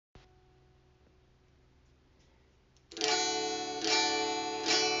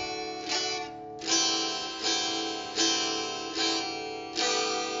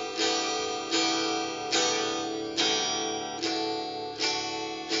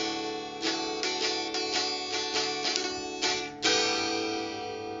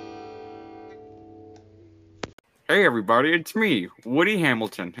Hey everybody, it's me, Woody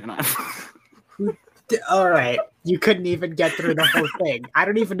Hamilton, and I'm All right, you couldn't even get through the whole thing. I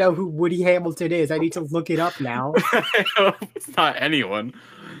don't even know who Woody Hamilton is. I need to look it up now. I hope it's not anyone.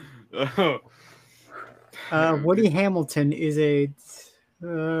 Woody Hamilton is a.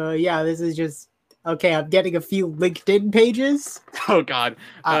 Yeah, this is just okay. I'm getting a few LinkedIn pages. Oh God,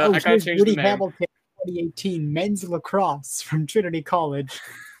 I gotta here's change Woody the name. Hamilton, 2018 men's lacrosse from Trinity College.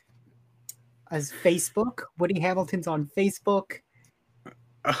 As Facebook, Woody Hamilton's on Facebook.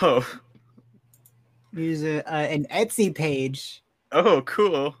 Oh, Here's an Etsy page. oh,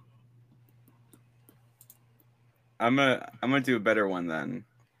 cool. I'm gonna do a better one then.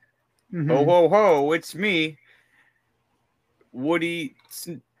 Mhm. Ho ho ho! It's me, Woody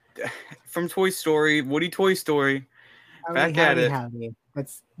from Toy Story. Woody Toy Story. Back at it. Howdy.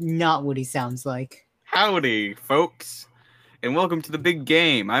 That's not what he sounds like. Howdy, folks, and welcome to the big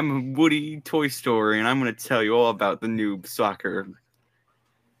game. I'm Woody Toy Story, and I'm gonna tell you all about the new soccer.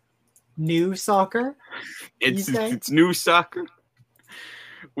 New soccer? It's new soccer.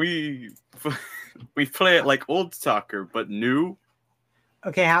 We play it like old soccer, but new.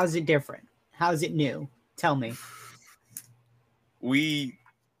 Okay, how's it different? How's it new? Tell me. We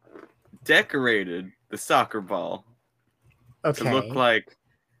decorated the soccer ball Okay. to look like.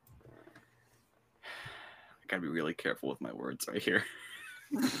 I gotta be really careful with my words right here.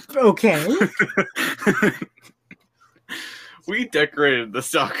 Okay. We decorated the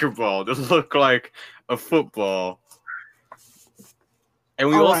soccer ball to look like a football. And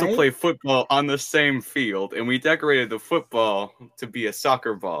we also play football on the same field, and we decorated the football to be a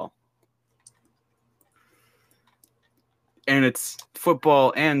soccer ball. And it's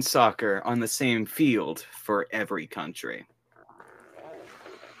football and soccer on the same field for every country.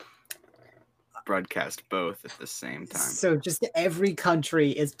 Broadcast both at the same time. So just every country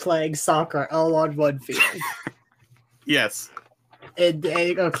is playing soccer all on one field. Yes.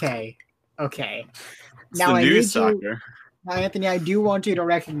 Okay. It's now the new soccer. Now, Anthony, I do want you to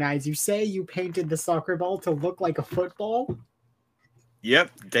recognize, you say you painted the soccer ball to look like a football?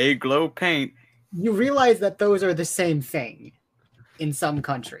 Yep, Day Glow paint. You realize that those are the same thing in some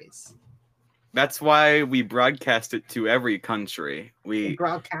countries. That's why we broadcast it to every country. We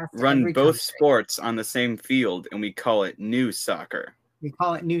run both sports on the same field, and we call it new soccer. We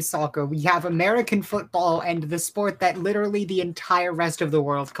call it new soccer. We have American football and the sport that literally the entire rest of the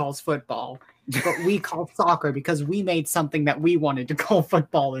world calls football. But we call soccer because we made something that we wanted to call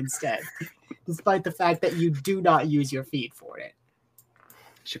football instead, despite the fact that you do not use your feet for it.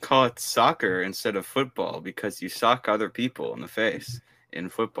 You should call it soccer instead of football because you sock other people in the face in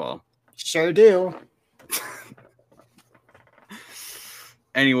football. Sure do.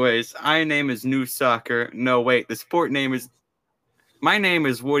 Anyways, my name is New Soccer. No, wait, the sport name is... My name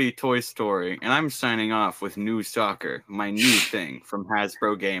is Woody Toy Story, and I'm signing off with New Soccer, my new thing from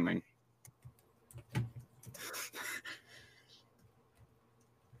Hasbro Gaming.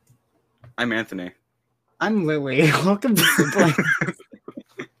 I'm Anthony. I'm Lily. Welcome to the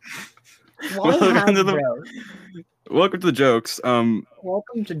Welcome to the jokes.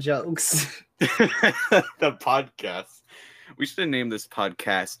 Welcome to jokes. The podcast. We should have named this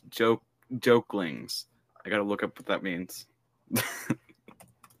podcast Jokelings. I gotta look up what that means.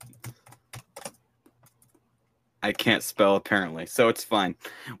 I can't spell apparently, so it's fine.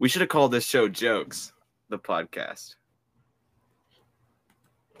 We should have called this show Jokes, the podcast.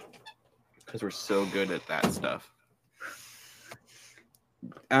 Because we're so good at that stuff.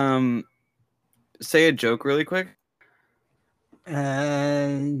 Say a joke really quick.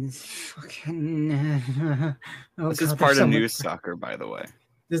 This is part of New Soccer, by the way.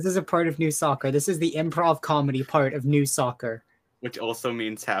 This is a part of New Soccer. This is the improv comedy part of New Soccer. Which also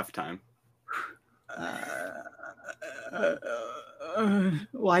means halftime.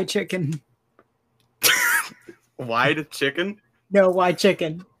 Why chicken? Why the chicken? No, why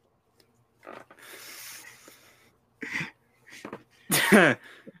chicken?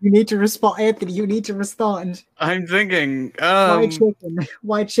 You need to respond, Anthony. You need to respond. I'm thinking. Why chicken?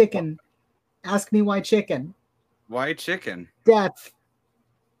 Why chicken? Ask me why chicken. Why chicken? Death.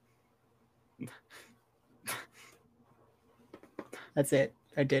 That's it.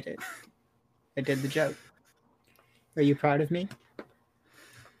 I did it. I did the joke. Are you proud of me?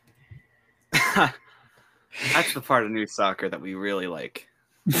 That's the part of New Soccer that we really like.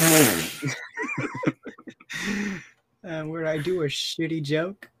 Where I do a shitty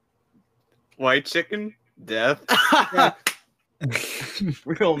joke. White chicken? Death?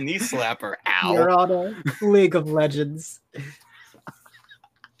 Real knee slapper. Ow. Your Honor, League of Legends.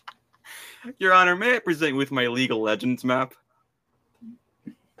 Your Honor, may I present with my League of Legends map?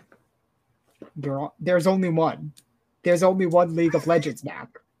 There's only one. There's only one League of Legends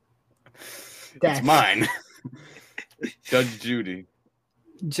map. It's mine. Judge Judy.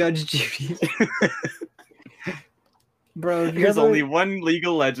 Judge Judy. Bro, there's only one League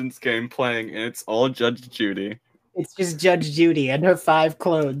of Legends game playing, and it's all Judge Judy. It's just Judge Judy and her 5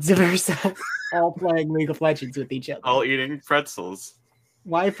 clones of herself, all playing League of Legends with each other. All eating pretzels.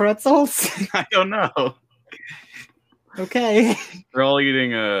 Why pretzels? I don't know. Okay. They're all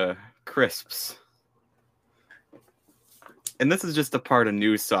eating crisps. And this is just a part of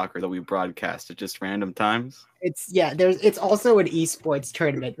News Soccer that we broadcast at just random times. It's also an esports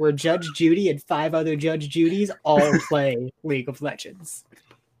tournament where Judge Judy and 5 other Judge Judys all play League of Legends.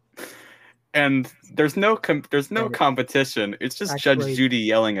 And there's no competition. It's just Judge Judy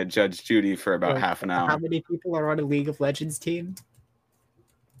yelling at Judge Judy for about half an hour. How many people are on a League of Legends team?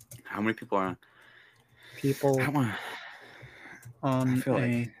 How many people are on? I feel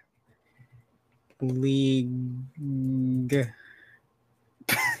like League.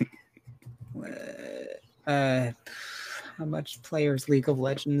 How much players League of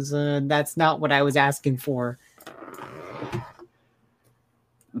Legends? That's not what I was asking for.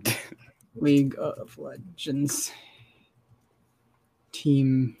 League of Legends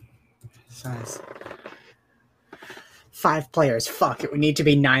team size. 5 players. Fuck, it would need to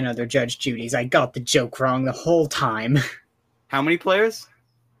be 9 other Judge Judys. I got the joke wrong the whole time. How many players?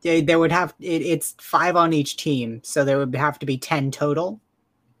 There would have it's 5 on each team, so there would have to be 10 total.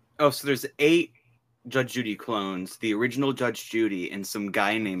 Oh, so there's 8 Judge Judy clones, the original Judge Judy, and some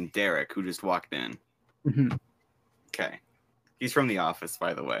guy named Derek who just walked in. Mm-hmm. Okay. He's from The Office,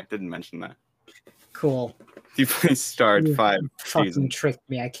 by the way. Didn't mention that. Cool. He plays starred 5 fucking seasons. Tricked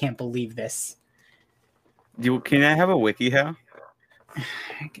me. I can't believe this. Can I have a WikiHow?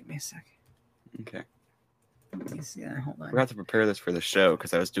 Give me a second. Okay. Hold on. I forgot to prepare this for the show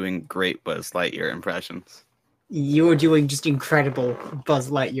because I was doing great Buzz Lightyear impressions. You were doing just incredible Buzz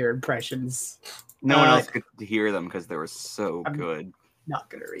Lightyear impressions. No one else could hear them because they were so good. Not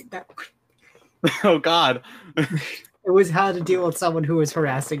gonna read that. Oh God. It was how to deal with someone who was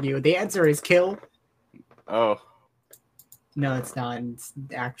harassing you. The answer is kill. Oh. No, it's not. It's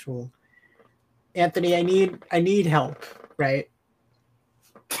actual. Anthony, I need help, right?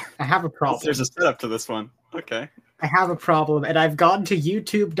 I have a problem. There's a setup to this one. Okay. I have a problem, and I've gone to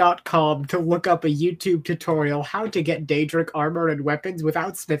youtube.com to look up a YouTube tutorial how to get Daedric armor and weapons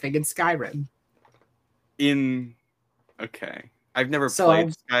without smithing in Skyrim. Okay. I've never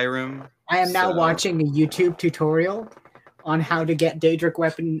played Skyrim. I am now watching a YouTube tutorial on how to get Daedric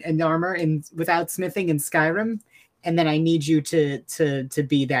weapon and armor without smithing in Skyrim, and then I need you to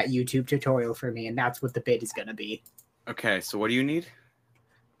be that YouTube tutorial for me, and that's what the bid is going to be. Okay, so what do you need?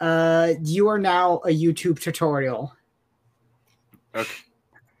 You are now a YouTube tutorial. Okay.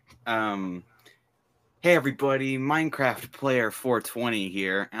 Hey everybody, Minecraft Player 420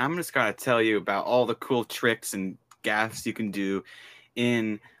 here, and I'm just gonna tell you about all the cool tricks and gaffes you can do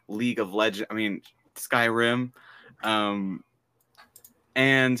in Skyrim.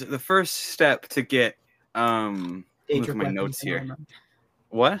 And the first step to get look at my notes here. Armor.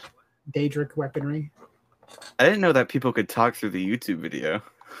 What? Daedric weaponry. I didn't know that people could talk through the YouTube video.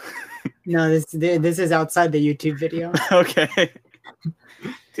 No, this is outside the YouTube video. Okay.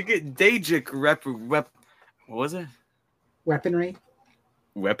 To get Daedric what was it? Weaponry.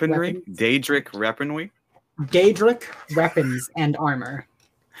 Weaponry? Daedric weaponry? Daedric weapons and armor.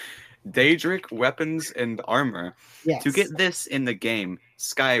 Daedric weapons and armor. Yes. To get this in the game,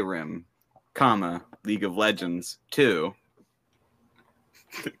 Skyrim, League of Legends 2,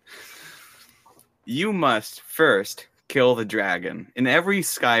 you must first kill the dragon. In every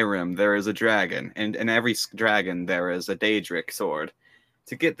Skyrim, there is a dragon, and in every dragon, there is a Daedric sword.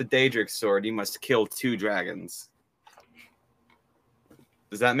 To get the Daedric sword, you must kill 2 dragons.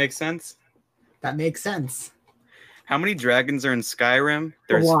 Does that make sense? That makes sense. How many dragons are in Skyrim?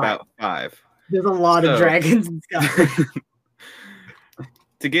 There's about 5. There's a lot of dragons in Skyrim.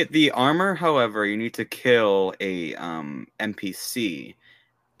 To get the armor, however, you need to kill a NPC.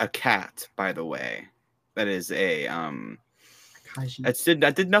 A cat, by the way. That is a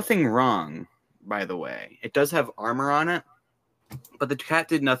that did nothing wrong, by the way. It does have armor on it, but the cat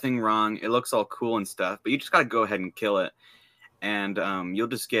did nothing wrong. It looks all cool and stuff, but you just gotta go ahead and kill it, and you'll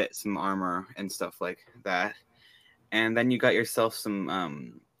just get some armor and stuff like that. And then you got yourself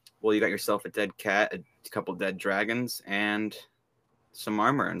some you got yourself a dead cat, a couple dead dragons, and some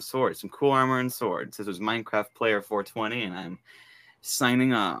armor and swords, some cool armor and swords. This was Minecraft Player 420, and I'm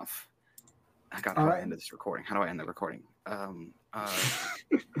signing off. I gotta end this recording. How do I end the recording?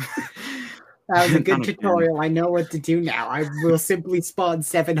 That was a good Not again. tutorial. I know what to do now. I will simply spawn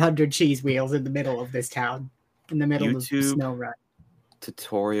 700 cheese wheels in the middle of this town, in the middle of the YouTube snow run.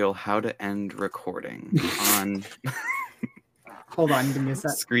 tutorial how to end recording on Hold on, give me a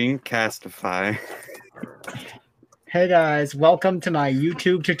sec. Screencastify. Hey guys, welcome to my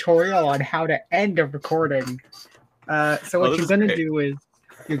YouTube tutorial on how to end a recording. So what this you're is gonna great. do is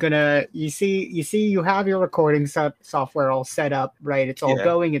you see you have your recording software all set up, right? It's all Yeah.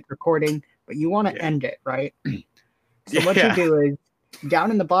 going, it's recording, but you want to Yeah. end it, right? So what Yeah. you do is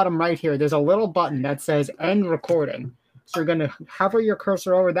down in the bottom right here, there's a little button that says end recording. So you're gonna hover your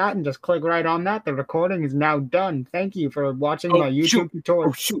cursor over that and just click right on that. The recording is now done. Thank you for watching my YouTube tutorial.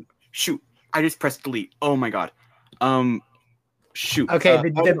 Oh shoot! I just pressed delete. Oh my god. Shoot. Okay,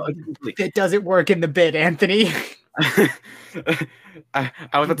 delete. it doesn't work in the bit, Anthony. I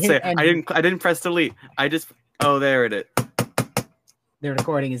was about to say I didn't press delete. Oh, there it is. The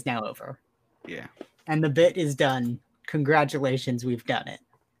recording is now over. Yeah. And the bit is done. Congratulations, we've done it.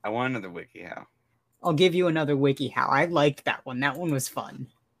 I want another WikiHow. I'll give you another WikiHow. I liked that one. That one was fun.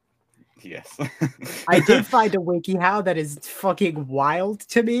 Yes. I did find a WikiHow that is fucking wild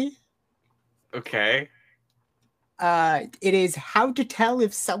to me. Okay. It is how to tell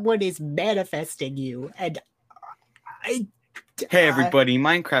if someone is manifesting you. And Hey everybody,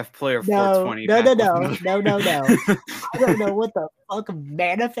 Minecraft player 420. No. I don't know what the fuck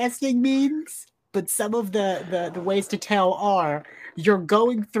manifesting means, but some of the ways to tell are you're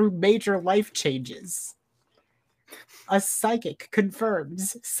going through major life changes. A psychic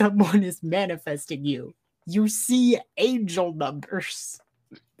confirms someone is manifesting you. You see angel numbers.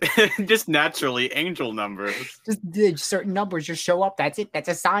 Just naturally, angel numbers. Just certain numbers just show up. That's it. That's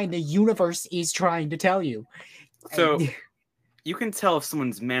a sign the universe is trying to tell you. So you can tell if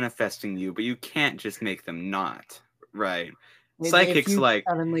someone's manifesting you, but you can't just make them not, right? Psychics if you like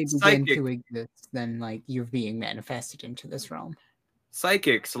suddenly begin to exist, then like you're being manifested into this realm.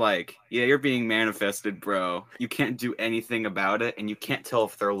 Psychics like, yeah, you're being manifested, bro. You can't do anything about it, and you can't tell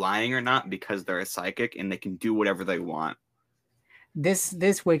if they're lying or not because they're a psychic and they can do whatever they want. This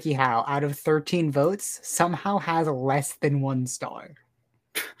WikiHow, out of 13 votes, somehow has less than 1 star.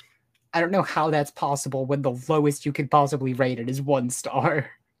 I don't know how that's possible when the lowest you could possibly rate it is 1 star.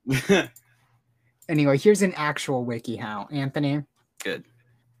 Anyway, here's an actual WikiHow. Anthony. Good.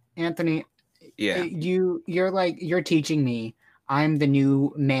 Anthony. Yeah. You're teaching me. I'm the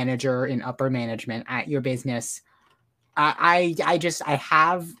new manager in upper management at your business. I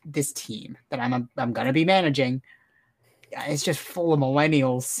have this team that I'm gonna be managing. It's just full of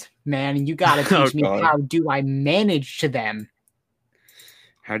millennials, man. And you gotta teach me how do I manage to them.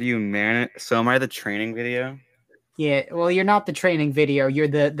 How do you manage? So am I the training video? Yeah, well, you're not the training video. You're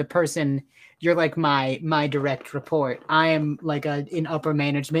the person. You're like my direct report. I am like in upper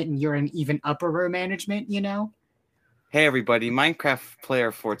management, and you're in even upperer management. You know. Hey everybody, Minecraft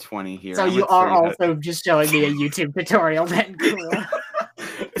player 420 here. So you are also just showing me a YouTube tutorial. Then cool.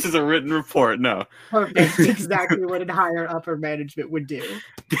 This is a written report. No. Perfect. Exactly what a higher upper management would do.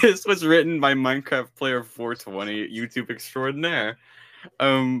 This was written by Minecraft player 420, YouTube extraordinaire.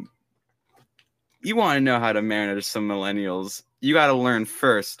 You want to know how to manage some millennials? You got to learn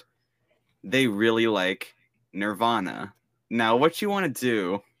first. They really like Nirvana. Now, what you want to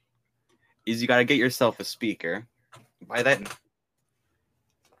do is you got to get yourself a speaker. Buy that.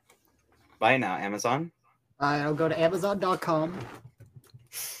 Buy it now, Amazon. I'll go to Amazon.com.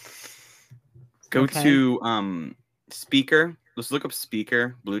 Go to speaker. Let's look up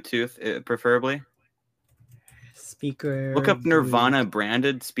speaker, Bluetooth, preferably. Speaker. Look up Nirvana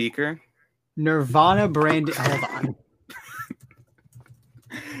branded speaker. Nirvana branded. Hold on.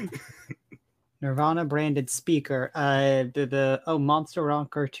 Nirvana branded speaker. Monster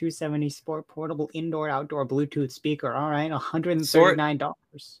Rocker 270 Sport portable indoor-outdoor Bluetooth speaker. All right, $139.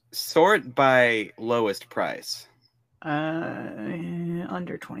 Sort by lowest price.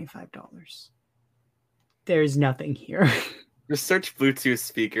 Under $25. There's nothing here. Just search Bluetooth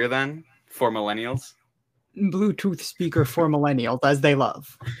speaker then for millennials. Bluetooth speaker for millennials, as they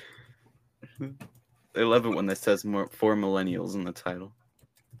love. They love it when it says more for millennials in the title.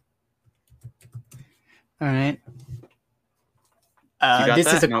 All right.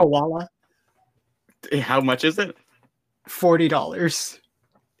 This is a koala. How much is it? $40.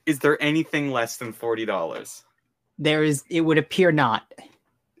 Is there anything less than $40? There is. It would appear not.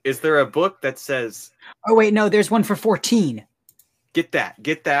 Is there a book that says? Oh wait, no. There's one for 14. Get that.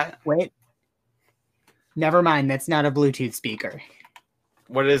 Get that. Wait. Never mind. That's not a Bluetooth speaker.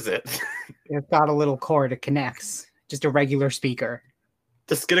 What is it? It's got a little cord it connects. Just a regular speaker.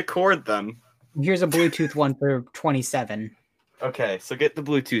 Just get a cord then. Here's a Bluetooth one for 27. Okay, so get the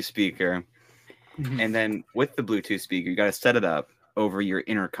Bluetooth speaker, and then with the Bluetooth speaker, you got to set it up over your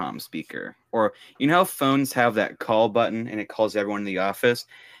intercom speaker. Or you know how phones have that call button and it calls everyone in the office?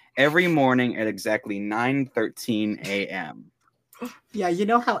 Every morning at exactly 9:13 a.m. Yeah, you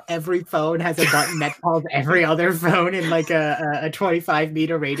know how every phone has a button that calls every other phone in like a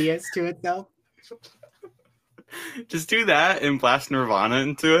 25-meter radius to itself? Just do that and blast Nirvana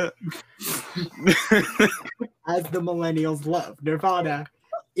into it. As the millennials love. Nirvana,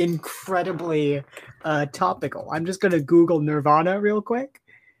 incredibly topical. I'm just going to Google Nirvana real quick.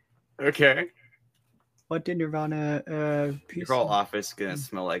 Okay. What did Nirvana... Your whole office is going to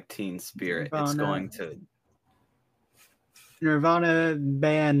smell like Teen Spirit. Nirvana. It's going to... Nirvana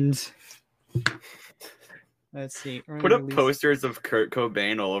band. Let's see. Put up posters of Kurt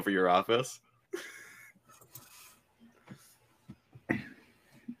Cobain all over your office.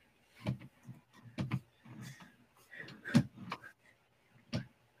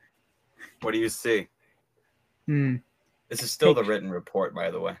 What do you see? This is still the written report,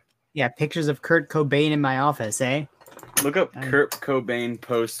 by the way. Yeah, pictures of Kurt Cobain in my office, eh? Look up Kurt Cobain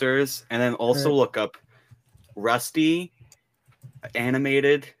posters, and then also look up Rusty,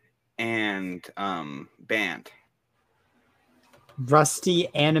 animated, and band. Rusty,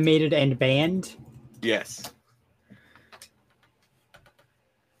 animated, and band? Yes.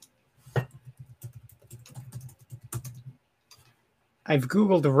 I've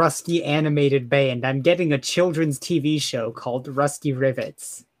Googled Rusty animated band. I'm getting a children's TV show called Rusty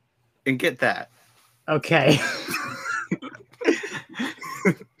Rivets. And get that. Okay.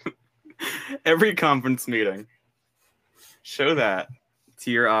 Every conference meeting, show that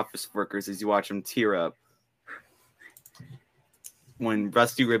to your office workers as you watch them tear up when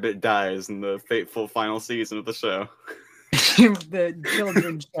Rusty Ribbit dies in the fateful final season of the show. The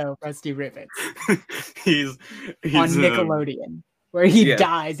children's show, Rusty Rivets. He's on Nickelodeon. Where he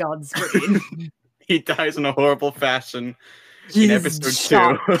dies on screen. He dies in a horrible fashion. He's in episode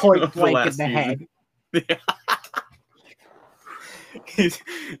shot 2 point blank in the head. Yeah. He's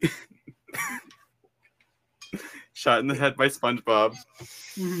shot in the head by SpongeBob.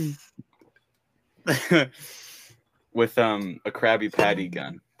 With a Krabby Patty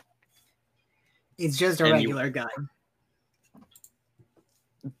gun. It's just a regular gun.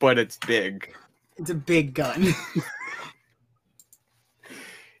 But it's big. It's a big gun.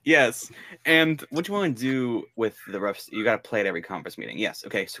 Yes, and what you want to do with the refs, you got to play at every conference meeting. Yes,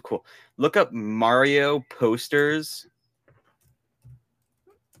 okay, so cool. Look up Mario posters.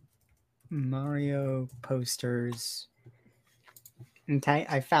 Mario posters. Okay,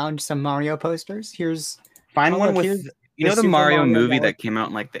 I found some Mario posters. Find one with, you know the Mario movie that came out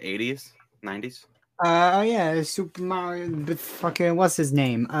in like the 80s, 90s? Oh yeah, Super Mario, fucking, what's his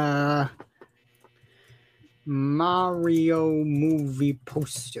name? Mario movie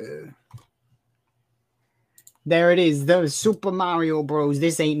poster. There it is. The Super Mario Bros.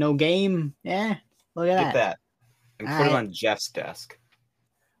 This ain't no game. Yeah, look at that. Get that. And put it on Jeff's desk.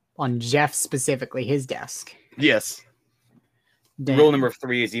 On Jeff specifically, his desk. Yes. Damn. Rule number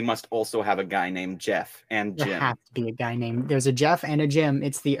 3 is you must also have a guy named Jeff and Jim. There has to be a guy named. There's a Jeff and a Jim.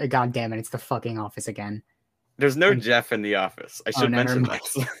 It's the God damn it! It's the fucking office again. There's no Jeff in the office. I should mention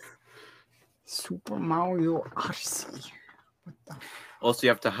this. Super Mario Odyssey. What the Also, you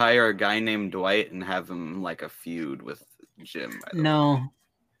have to hire a guy named Dwight and have him like a feud with Jim. No.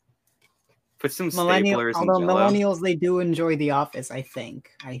 Put some staplers. Although millennials, they do enjoy The Office, I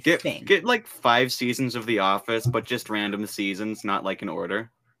think. Get like 5 seasons of The Office, but just random seasons, not like in order.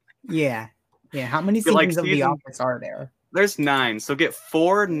 Yeah. Yeah. How many seasons of The Office are there? There's 9. So get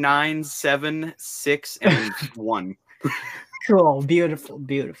 4, 9, 7, 6, and 1. Cool. Beautiful.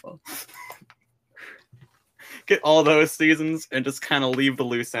 Beautiful. Get all those seasons and just kind of leave the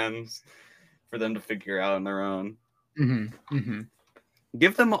loose ends for them to figure out on their own.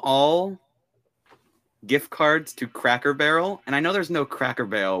 Give them all gift cards to Cracker Barrel, and I know there's no Cracker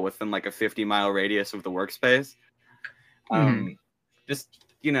Barrel within like a 50-mile radius of the workspace. Just,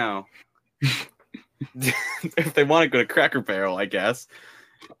 you know, if they want to go to Cracker Barrel, I guess.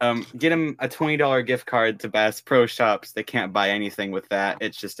 Get them a $20 gift card to Bass Pro Shops. They can't buy anything with that.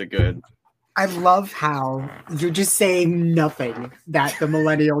 It's just a good. I love how you're just saying nothing that the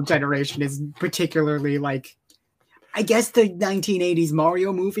millennial generation is particularly like. I guess the 1980s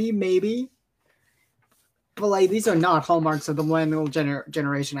Mario movie, maybe. But like, these are not hallmarks of the millennial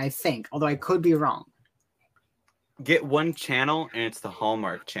generation, I think. Although I could be wrong. Get one channel, and it's the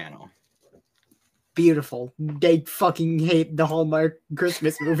Hallmark channel. Beautiful. They fucking hate the Hallmark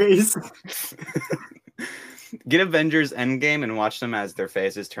Christmas movies. Get Avengers Endgame and watch them as their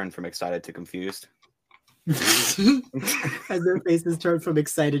faces turn from excited to confused. As their faces turn from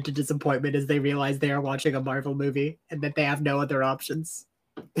excited to disappointment as they realize they are watching a Marvel movie and that they have no other options.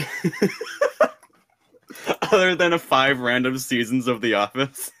 Other than 5 random seasons of The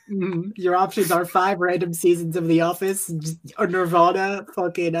Office. Your options are 5 random seasons of The Office, or Nirvana,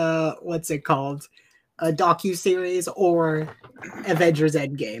 fucking what's it called? A docu-series, or Avengers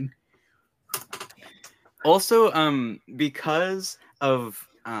Endgame. Also, because of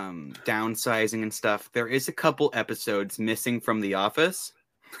downsizing and stuff, there is a couple episodes missing from The Office.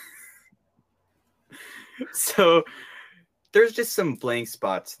 So there's just some blank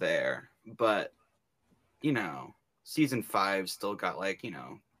spots there, but you know, season 5 still got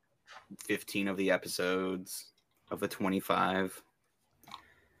 15 of the episodes of the 25.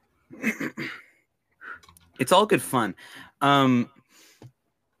 It's all good fun.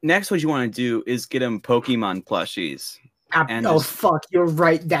 Next, what you want to do is get them Pokemon plushies. Fuck, you're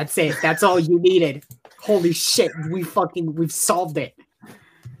right. That's it. That's all you needed. Holy shit, we've solved it.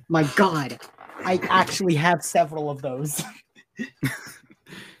 My God, I actually have several of those.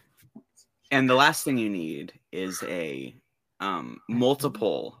 And the last thing you need is a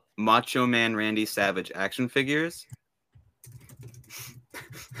multiple Macho Man Randy Savage action figures.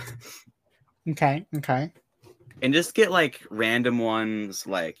 Okay. And just get random ones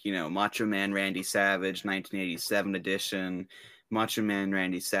Macho Man Randy Savage 1987 edition, Macho Man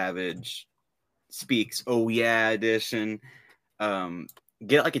Randy Savage Speaks Oh Yeah edition.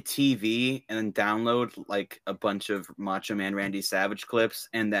 Get a TV and then download a bunch of Macho Man Randy Savage clips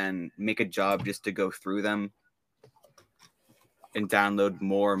and then make a job just to go through them and download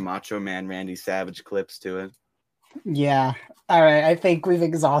more Macho Man Randy Savage clips to it. Yeah. All right. I think we've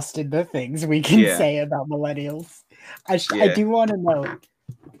exhausted the things we can say about millennials. I do want to note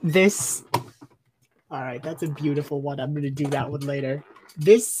this. All right. That's a beautiful one. I'm going to do that one later.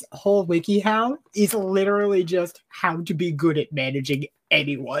 This whole WikiHow is literally just how to be good at managing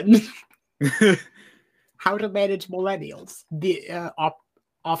anyone. How to manage millennials.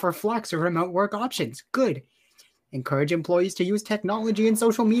 Offer flex or remote work options. Good. Encourage employees to use technology and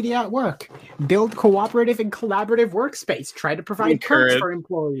social media at work. Build cooperative and collaborative workspace. Try to provide perks for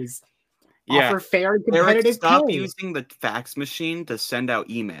employees. Offer fair and competitive stop pay. Using the fax machine to send out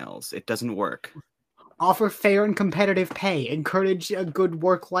emails. It doesn't work. Offer fair and competitive pay. Encourage a good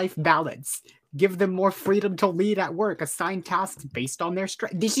work-life balance. Give them more freedom to lead at work. Assign tasks based on their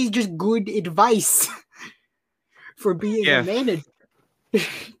strength. This is just good advice for being a manager.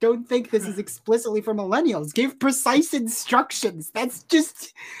 Don't think this is explicitly for millennials. Give precise instructions. That's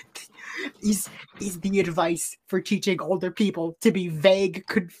just is the advice for teaching older people to be vague,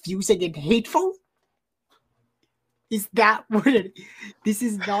 confusing, and hateful? Is that what it? This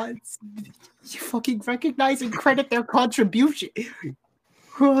is not. You fucking recognize and credit their contribution.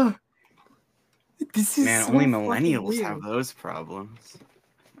 This is only millennials have those problems.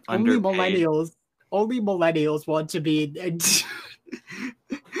 Only millennials want to be.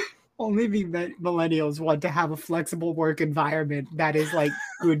 Only millennials want to have a flexible work environment that is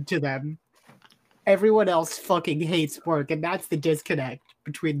good to them. Everyone else fucking hates work, and that's the disconnect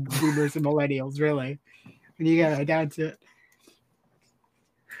between boomers and millennials, really. When you get it down to it.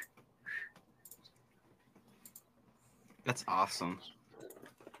 That's awesome.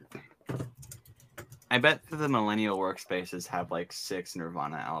 I bet the millennial workspaces have 6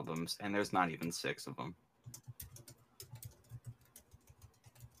 Nirvana albums, and there's not even 6 of them.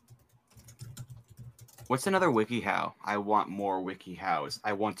 What's another WikiHow? I want more WikiHows.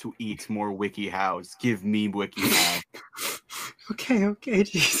 I want to eat more WikiHows. Give me WikiHow. Okay,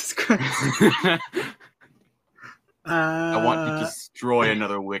 Jesus Christ. I want to destroy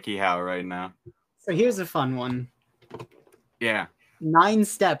another WikiHow right now. So here's a fun one. Yeah. 9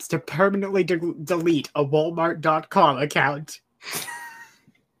 steps to permanently delete a Walmart.com account.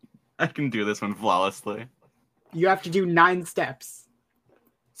 I can do this one flawlessly. You have to do 9 steps.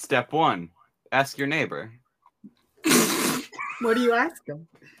 Step 1. Ask your neighbor. What do you ask him?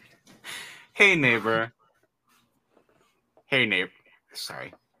 Hey, neighbor. Hey, neighbor.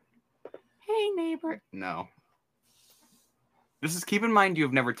 Sorry. Hey, neighbor. No. Keep in mind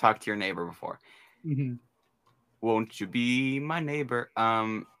you've never talked to your neighbor before. Mm-hmm. Won't you be my neighbor?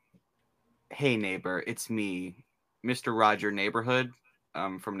 Hey, neighbor. It's me, Mr. Roger Neighborhood,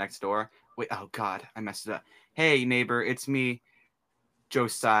 from next door. Wait, oh, God. I messed it up. Hey, neighbor. It's me,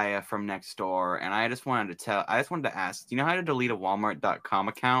 Josiah from next door, and I just wanted to ask, do you know how to delete a Walmart.com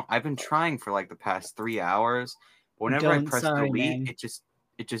account? I've been trying for the past 3 hours, but whenever I press delete, man,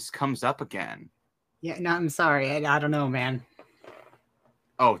 it just comes up again. Yeah, no, I'm sorry. I don't know, man.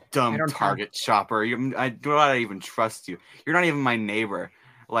 Oh, dumb Target shopper. I do not even trust you. You're not even my neighbor.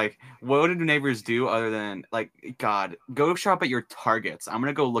 Like, what do neighbors do other than, like, God, go shop at your Targets. I'm going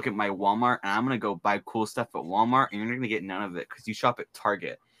to go look at my Walmart, and I'm going to go buy cool stuff at Walmart, and you're going to get none of it because you shop at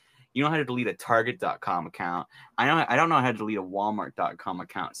Target. You know how to delete a Target.com account. I don't know how to delete a Walmart.com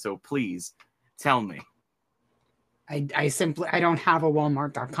account, so please tell me. I don't have a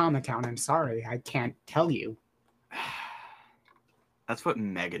Walmart.com account. I'm sorry. I can't tell you. That's what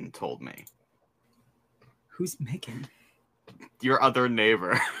Megan told me. Who's Megan? Your other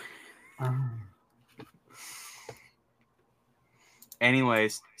neighbor.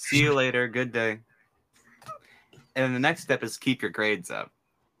 Anyways, see you later. Good day. And the next step is keep your grades up.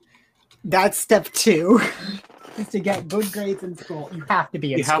 That's step 2. Is to get good grades in school. You have to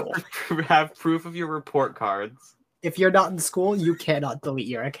be in school. You have to have proof of your report cards. If you're not in school, you cannot delete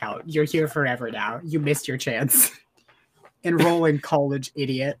your account. You're here forever now. You missed your chance. Enroll in college,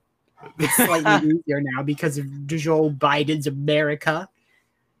 idiot. It's slightly easier now because of Joe Biden's America.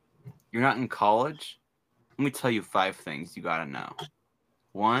 You're not in college? Let me tell you 5 things you gotta know.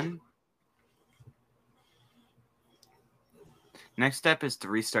 1. Next step is to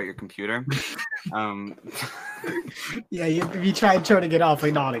restart your computer. Yeah, if you try turning it off,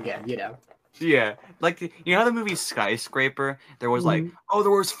 like not again, you know. Yeah, like, you know the movie Skyscraper? There was like, there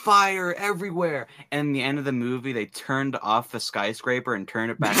was fire everywhere. And in the end of the movie, they turned off the skyscraper and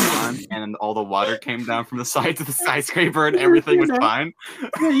turned it back on, and then all the water came down from the sides of the skyscraper and everything was fine.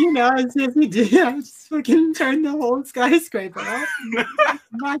 Yeah, you know, as if you did, just fucking turn the whole skyscraper off.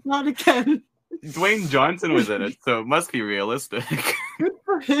 Not again. Dwayne Johnson was in it, so it must be realistic. Good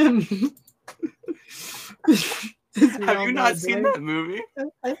for him. Have you not seen that movie?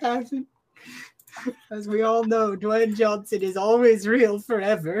 I haven't. As we all know, Dwayne Johnson is always real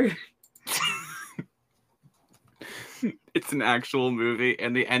forever. It's an actual movie,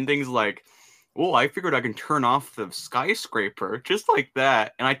 and the ending's like, oh, I figured I can turn off the skyscraper just like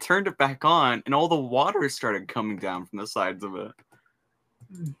that, and I turned it back on, and all the water started coming down from the sides of it.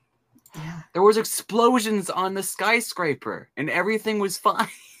 Yeah. There was explosions on the skyscraper, and everything was fine.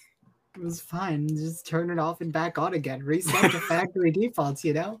 It was fine. Just turn it off and back on again. Reset to factory defaults,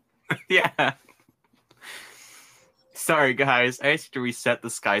 you know? Yeah. Sorry, guys. I asked you to reset the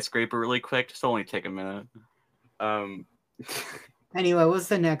skyscraper really quick. Just only take a minute. Anyway, what's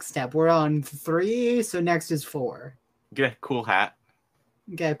the next step? We're on 3, so next is 4. Get a cool hat.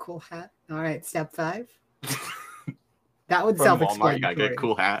 Get a cool hat. All right, step 5. That would From self-explanatory. Walmart, you gotta get a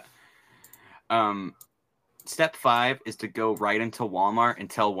cool hat. Step 5 is to go right into Walmart and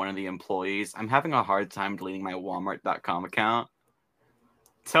tell one of the employees, I'm having a hard time deleting my Walmart.com account.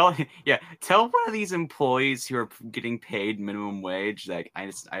 Tell one of these employees who are getting paid minimum wage, like, I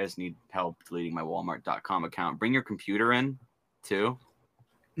just need help deleting my Walmart.com account. Bring your computer in too.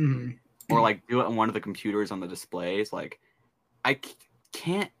 Mm-hmm. Or like do it on one of the computers on the displays. Like, I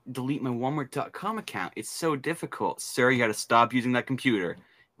can't delete my Walmart.com account. It's so difficult. Sir, you got to stop using that computer.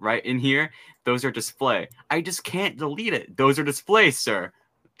 Right in here, those are display. I just can't delete it. Those are displays, sir.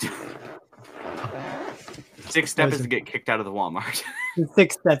 6th step is to get kicked out of the Walmart. The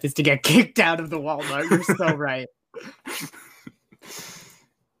 6th step is to get kicked out of the Walmart. You're so right.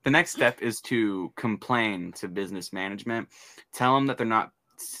 The next step is to complain to business management. Tell them that they're not...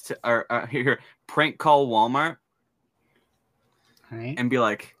 Here, prank call Walmart. All right. And be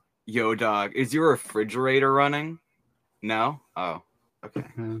like, yo, dog, is your refrigerator running? No? Oh, okay.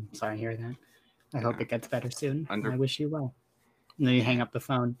 Sorry to hear that. I hope it gets better soon. I wish you well. And then you hang up the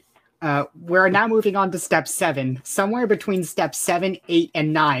phone. We're now moving on to step 7. Somewhere between step 7, 8,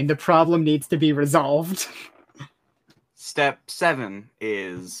 and 9, the problem needs to be resolved. Step 7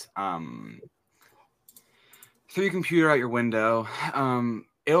 is throw your computer out your window.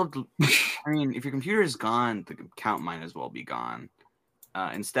 If your computer is gone, the account might as well be gone.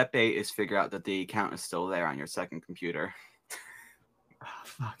 And step 8 is figure out that the account is still there on your second computer. Oh,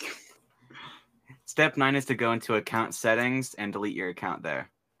 fuck. Step 9 is to go into account settings and delete your account there.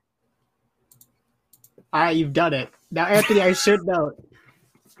 All right, you've done it. Now, Anthony, I should note,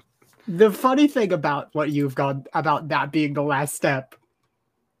 the funny thing about what you've gone about that being the last step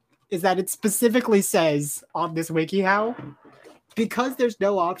is that it specifically says on this WikiHow, because there's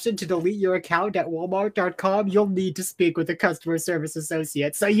no option to delete your account at Walmart.com, you'll need to speak with a customer service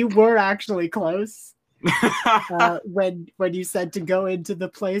associate. So you were actually close when you said to go into the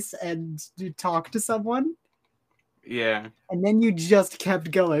place and to talk to someone. Yeah. And then you just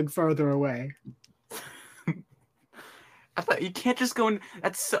kept going further away. I thought you can't just go in.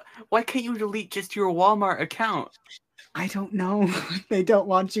 Why can't you delete just your Walmart account? I don't know. They don't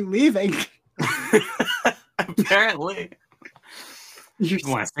want you leaving. Apparently. I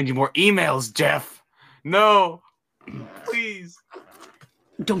want to send you more emails, Jeff. No. Please.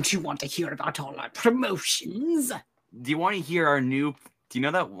 Don't you want to hear about all our promotions? Do you want to hear our new? Do you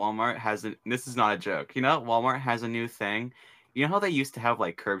know that Walmart has a? This is not a joke. You know that Walmart has a new thing. You know how they used to have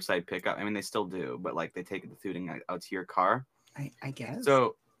like curbside pickup. I mean, they still do, but like they take the food out to your car. I guess.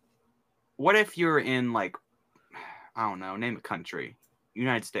 So, what if you're in like, I don't know, name a country,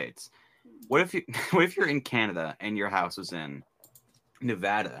 United States. What if you're in Canada and your house was in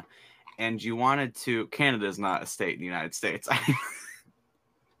Nevada, and you wanted to? Canada is not a state in the United States.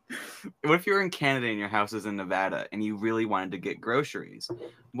 What if you're in Canada and your house is in Nevada and you really wanted to get groceries?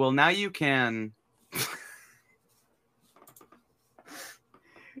 Well, now you can.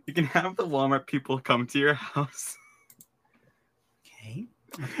 You can have the Walmart people come to your house. Okay.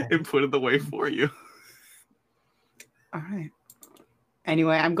 And put it away for you. All right.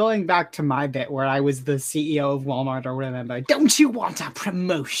 Anyway, I'm going back to my bit where I was the CEO of Walmart or whatever. Don't you want our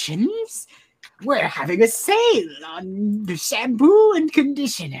promotions? We're having a sale on the shampoo and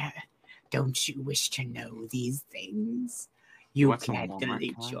conditioner. Don't you wish to know these things? You can't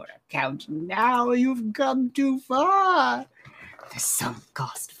delete your account now. You've come too far. The sunk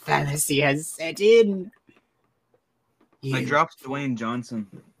cost fallacy has set in. I dropped Dwayne Johnson.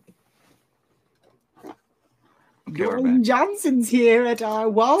 Okay, Dwayne Johnson's here at our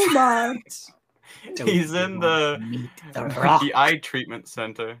Walmart. He's in the eye treatment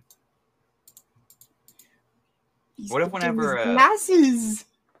center. What if whenever glasses?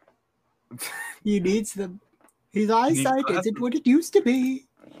 He needs them. His eyesight isn't what it used to be.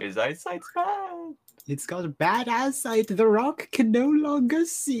 His eyesight's bad. It's got bad eyesight. The Rock can no longer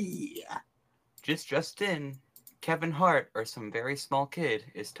see. Just in, Kevin Hart or some very small kid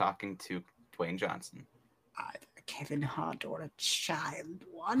is talking to Dwayne Johnson. Either Kevin Hart or a child,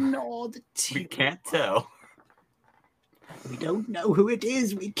 one or the two. We can't tell. We don't know who it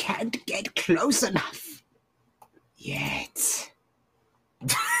is. We can't get close enough yet.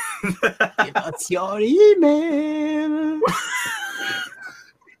 Give us your email.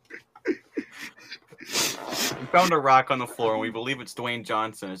 We found a rock on the floor and we believe it's Dwayne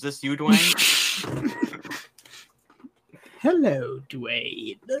Johnson. Is this you, Dwayne? Hello,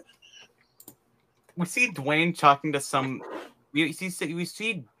 Dwayne. We see Dwayne talking to some. We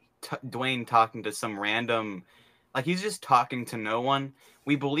see Dwayne talking to some random, like he's just talking to no one.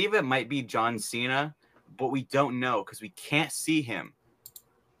 We believe it might be John Cena, but we don't know because we can't see him.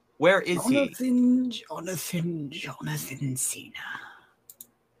 Where is he? Jonathan Cena.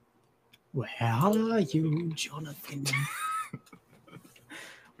 Where are you, Jonathan?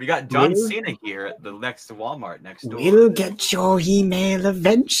 We got John Cena here at the next Walmart next door. We'll get your email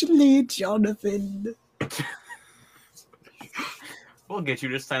eventually, Jonathan. We'll get you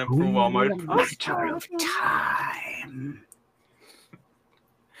to sign up for Walmart. Matter of time.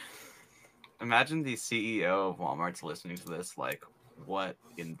 Imagine the CEO of Walmart's listening to this, like, what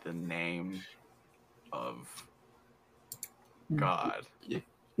in the name of God?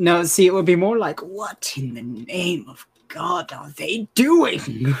 No, see, it would be more like, what in the name of God are they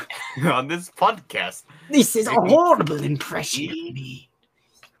doing? On this podcast. This is a horrible impression of me.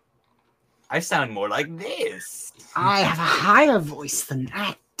 I sound more like this. I have a higher voice than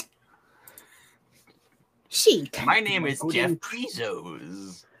that. My name is Jeff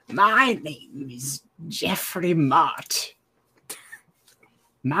Bezos. My name is Jeffrey Mott.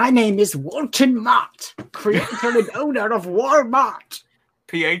 My name is Walton Mott, creator and owner of Walmart.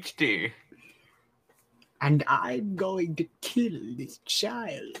 PhD. And I'm going to kill this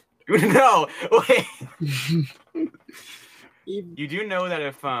child. No, wait. You do know that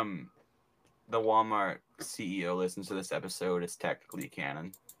if the Walmart CEO listens to this episode, it's technically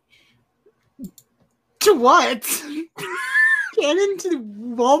canon. To what? Canon to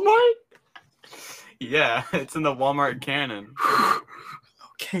Walmart? Yeah, it's in the Walmart canon.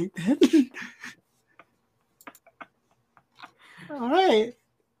 Okay, then. All right.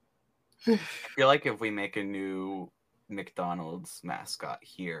 I feel like if we make a new McDonald's mascot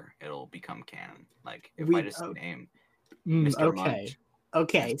here, it'll become canon. Like, if I just name Mr. Munch.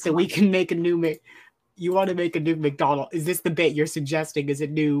 Okay, so we can make a new You want to make a new McDonald's? Is this the bit you're suggesting is a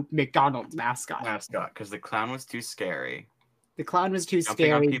new McDonald's mascot? Because the clown was too scary. The clown was too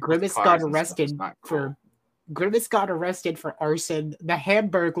scary. Grimace got arrested for arson. The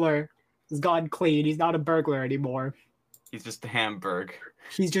Hamburglar has gone clean. He's not a burglar anymore. He's just a Hamburg.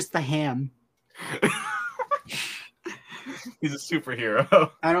 He's just the ham. He's a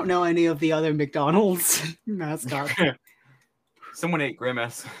superhero. I don't know any of the other McDonald's mascots. Someone ate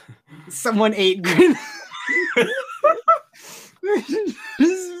Grimace. Someone ate Grimace.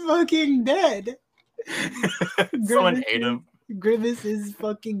 He's fucking dead. Someone ate him. Grimace is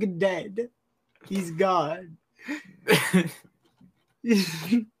fucking dead. He's gone.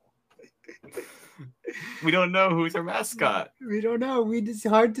 We don't know who's our mascot. We don't know. It's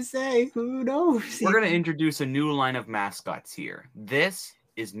hard to say. Who knows? We're going to introduce a new line of mascots here. This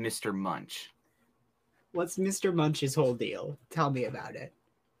is Mr. Munch. What's Mr. Munch's whole deal? Tell me about it.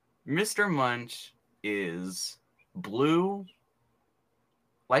 Mr. Munch is blue,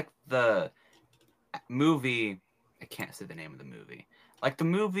 like the movie. I can't say the name of the movie. Like the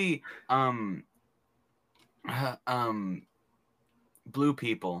movie, Blue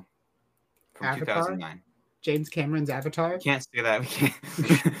People from Avatar? 2009. James Cameron's Avatar? Can't say that. We can't.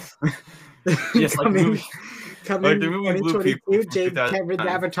 Yes, like coming, movie, coming like the movie Blue People 2022, from James Cameron's 2009.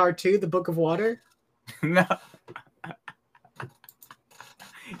 Avatar 2, The Book of Water? No.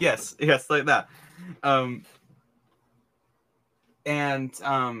 Yes, like that.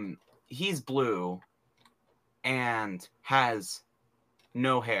 He's blue and has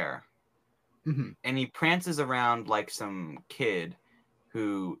no hair. Mm-hmm. And he prances around like some kid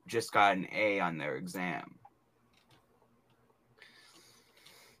who just got an A on their exam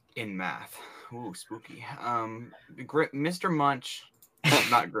in math. Ooh, spooky. Mr. Munch,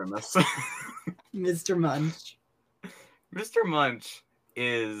 not Grimace. Mr. Munch. Mr. Munch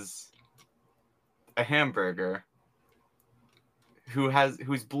is a hamburger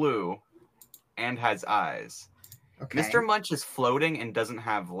who's blue and has eyes. Okay. Mr. Munch is floating and doesn't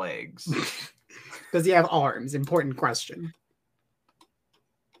have legs. Does he have arms? Important question.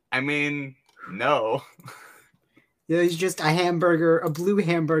 I mean, no. He's just a hamburger, a blue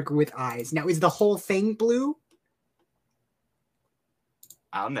hamburger with eyes. Now, is the whole thing blue?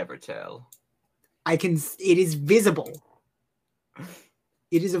 I'll never tell. It is visible.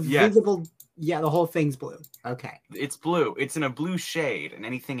 It is a visible. Yeah, the whole thing's blue. Okay. It's blue. It's in a blue shade, and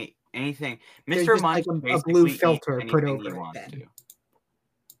anything. There's Mr. just Munch like a blue basically filter eats put anything over he it. wants Then.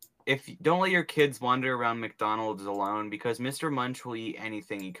 to. Don't let your kids wander around McDonald's alone, because Mr. Munch will eat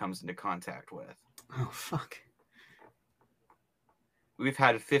anything he comes into contact with. Oh fuck. We've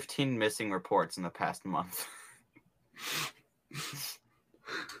had 15 missing reports in the past month.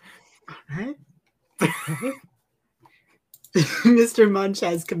 Alright. Mr. Munch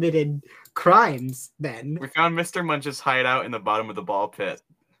has committed crimes then. We found Mr. Munch's hideout in the bottom of the ball pit.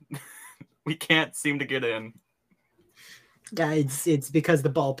 We can't seem to get in. Guys, it's because the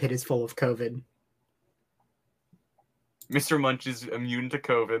ball pit is full of COVID. Mr. Munch is immune to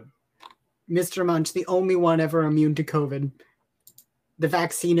COVID. Mr. Munch, the only one ever immune to COVID. The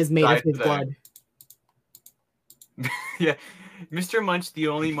vaccine is made of his blood. Yeah. Mr. Munch, the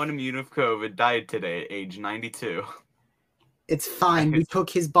only one immune of COVID, died today at age 92. It's fine. We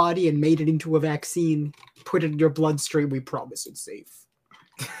took his body and made it into a vaccine. Put it in your bloodstream. We promise it's safe.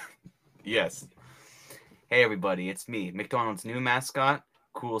 Yes. Hey, everybody. It's me, McDonald's new mascot.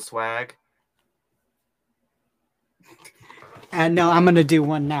 Cool swag. And no, I'm going to do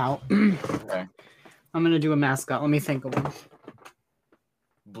one now. Okay. I'm going to do a mascot. Let me think of one.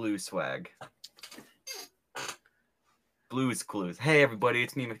 Blue swag. Blues Clues. Hey, everybody.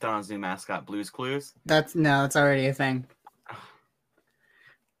 It's me, McDonald's new mascot. Blues Clues. That's already a thing.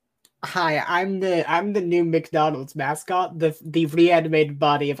 Hi, I'm the new McDonald's mascot, the reanimated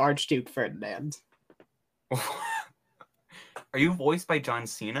body of Archduke Ferdinand. Are you voiced by John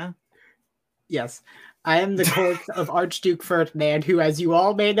Cena? Yes. I am the corpse of Archduke Ferdinand, who, as you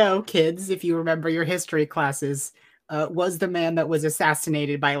all may know, kids, if you remember your history classes, was the man that was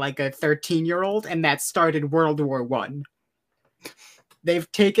assassinated by like a 13-year-old, and that started World War I.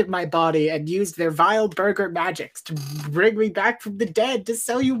 They've taken my body and used their vile burger magics to bring me back from the dead to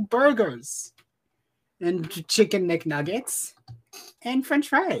sell you burgers and chicken McNuggets and French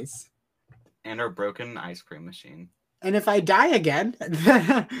fries. And our broken ice cream machine. And if I die again,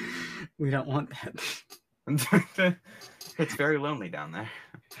 we don't want that. It's very lonely down there.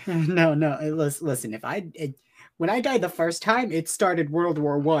 No. Listen. When I died the first time, it started World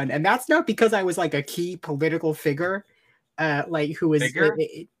War I, and that's not because I was like a key political figure. Like who is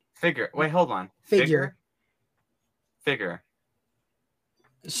Figure. Wait, hold on. Figure.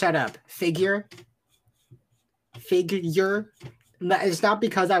 Shut up. Figure. It's not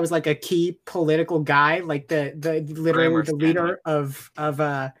because I was like a key political guy, like the leader of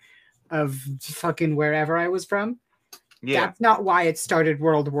fucking wherever I was from. Yeah. That's not why it started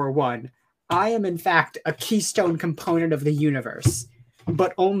World War I. I am in fact a keystone component of the universe,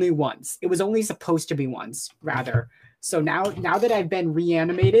 but only once. It was only supposed to be once, rather. So now that I've been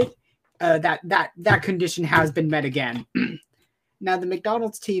reanimated, that condition has been met again. Now the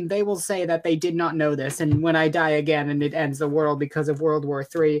McDonald's team, they will say that they did not know this, and when I die again and it ends the world because of World War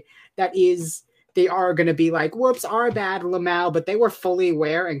III, they are going to be like, whoops, our bad, Lamau, but they were fully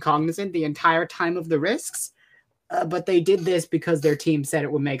aware and cognizant the entire time of the risks. But they did this because their team said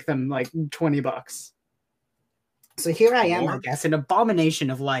it would make them like $20. So here I am, I guess, an abomination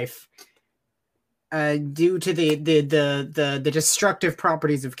of life, due to the destructive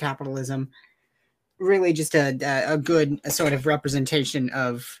properties of capitalism. Really, just a good sort of representation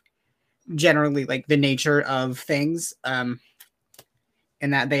of generally like the nature of things, in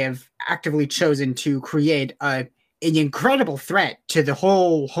that they have actively chosen to create an incredible threat to the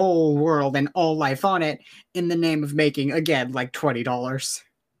whole world and all life on it in the name of making, again, like $20.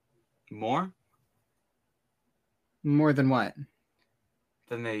 More than what?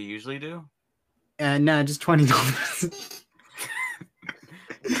 Than they usually do? No, just $20.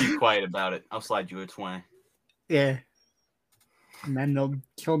 Keep quiet about it. I'll slide you a 20. Yeah. And then they'll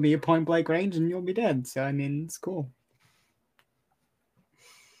kill me at point blank range and you'll be dead. So, I mean, it's cool.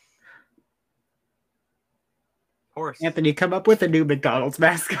 Horse. Anthony, come up with a new McDonald's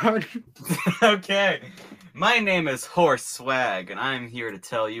mascot. Okay. My name is Horse Swag, and I'm here to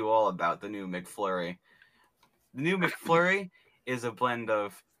tell you all about the new McFlurry. The new McFlurry is a blend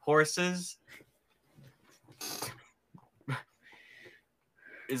of horses.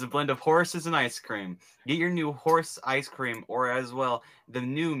 And ice cream. Get your new horse ice cream, or as well, the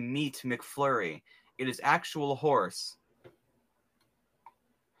new meat McFlurry. It is actual horse.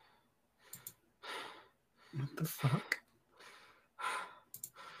 What the fuck?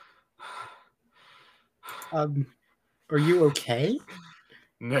 Are you okay?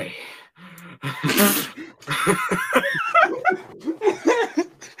 Nay.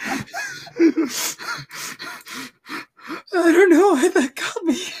 I don't know why that got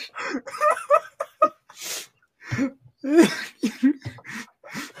me.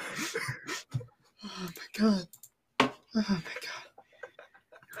 Oh my god. Oh my god.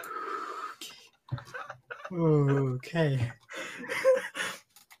 Okay.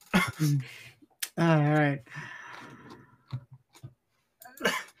 All right.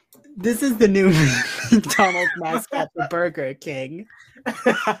 This is the new McDonald's mascot for Burger King.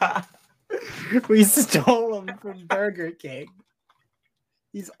 We stole him from Burger King.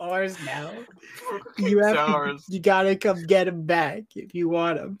 He's ours now. You gotta come get him back if you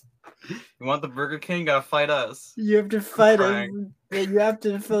want him. You want the Burger King? Gotta fight us. You have to fight us. You have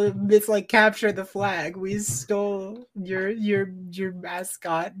to. It's like capture the flag. We stole your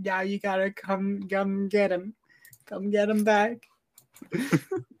mascot. Now you gotta come get him. Come get him back.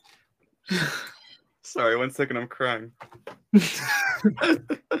 Sorry, 1 second. I'm crying.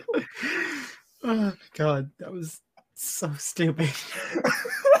 Oh my god, that was so stupid.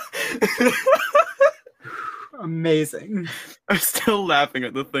 Amazing. I'm still laughing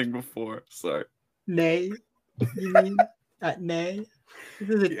at the thing before. Sorry. Nay? You mean at Nay? This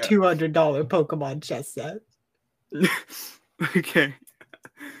is a $200 Pokemon chess set. Okay.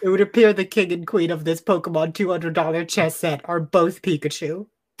 It would appear the king and queen of this Pokemon $200 chess set are both Pikachu.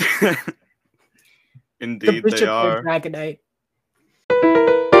 Indeed, they are. Dragonite.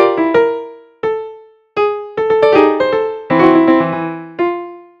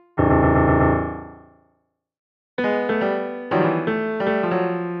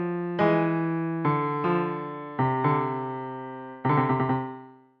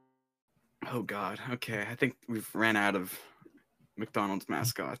 Oh god. Okay, I think we've ran out of McDonald's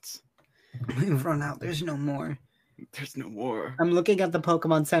mascots. We've run out. There's no more. There's no more. I'm looking at the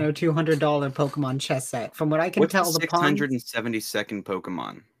Pokemon Center $200 Pokemon chess set. From what I can tell, the 672nd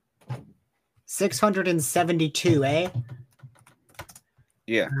Pokemon. 672, eh?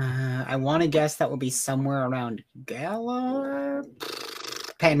 Yeah. I want to guess that will be somewhere around Galar,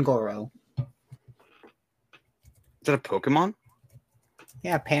 Pangoro. Is that a Pokemon?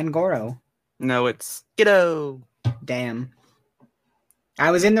 Yeah, Pangoro. No, it's Skiddo. Damn. I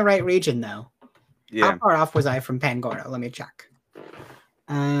was in the right region, though. Yeah. How far off was I from Pangoro? Let me check.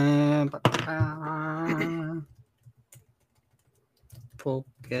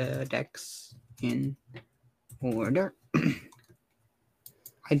 Pokedex in order.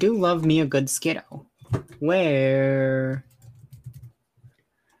 I do love me a good Skiddo. Where?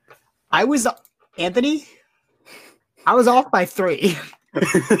 Anthony? I was off by 3.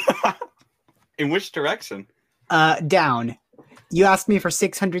 In which direction? Down. You asked me for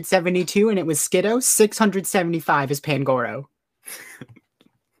 672 and it was Skiddo. 675 is Pangoro.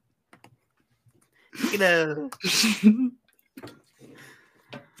 Skiddo.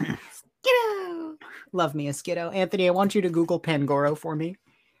 Skiddo. Love me a Skiddo. Anthony, I want you to Google Pangoro for me.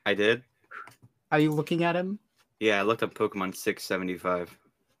 I did. Are you looking at him? Yeah, I looked up Pokemon 675.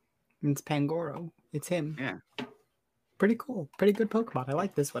 It's Pangoro. It's him. Yeah. Pretty cool. Pretty good Pokemon. I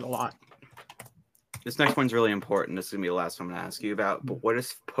like this one a lot. This next one's really important. This is going to be the last one I'm going to ask you about. But what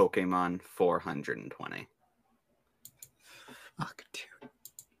is Pokemon 420? Fuck,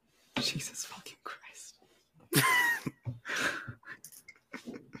 dude. Jesus fucking Christ.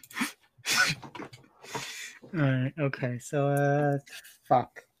 Alright, okay, so,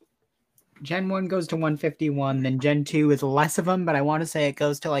 fuck. Gen 1 goes to 151, then Gen 2 is less of them, but I want to say it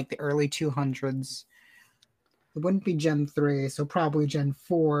goes to like the early 200s. It wouldn't be Gen 3, so probably Gen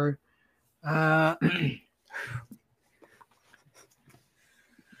 4.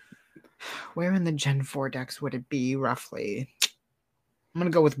 Where in the Gen 4 decks would it be, roughly? I'm going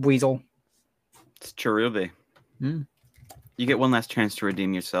to go with Weasel. It's Cherubi. Hmm. You get one last chance to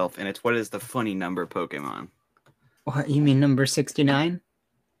redeem yourself, and it's what is the funny number Pokemon? What, you mean number 69?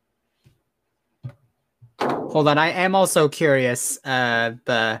 Hold on, I am also curious how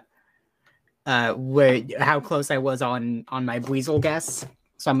close I was on my Weasel guess.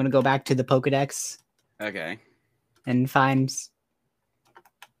 So I'm going to go back to the Pokedex. Okay. And find...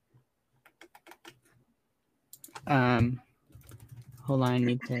 hold on, I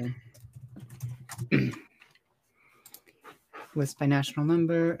need to... List by national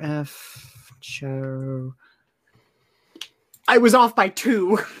number, F... Show... I was off by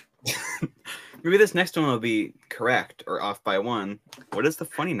 2! Maybe this next one will be correct or off by 1. What is the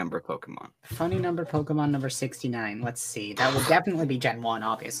funny number Pokemon? Funny number Pokemon number 69. Let's see. That will definitely be Gen 1,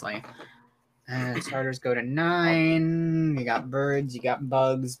 obviously. Starters go to 9. You got birds, you got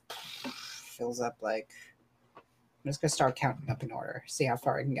bugs. Fills up like... I'm just going to start counting up in order. See how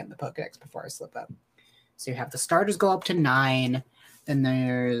far I can get in the Pokedex before I slip up. So you have the starters go up to 9. Then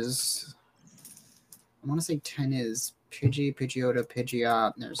there's... I want to say 10 is Pidgey, Pidgeotto,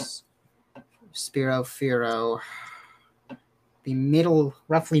 Pidgeot. There's... Spearow, Fearow, be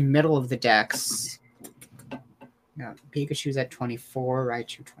roughly middle of the decks. Yeah, Pikachu's at 24,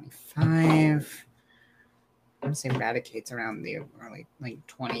 Raichu 25. I want to say Raticate's around the early, like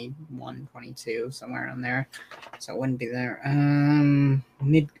 21, 22, somewhere around there. So it wouldn't be there.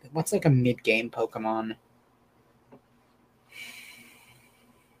 What's like a mid-game Pokemon?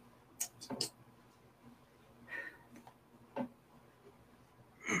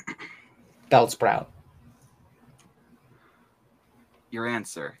 Bellsprout. Your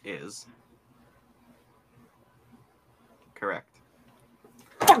answer is correct.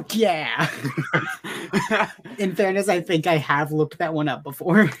 Fuck yeah! In fairness, I think I have looked that one up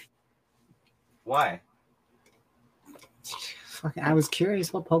before. Why? I was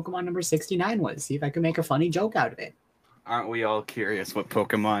curious what Pokemon number 69 was. See if I could make a funny joke out of it. Aren't we all curious what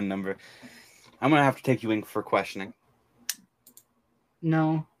Pokemon number? I'm going to have to take you in for questioning.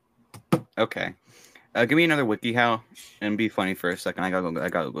 No. Okay. Give me another WikiHow and be funny for a second. I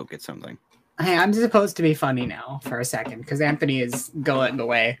gotta go get something. Hey, I'm supposed to be funny now for a second because Anthony is going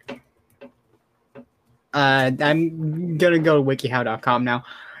away. I'm gonna go to wikihow.com now.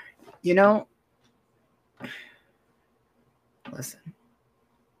 You know, listen.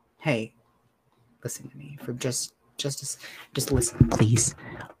 Hey, listen to me for just listen, please.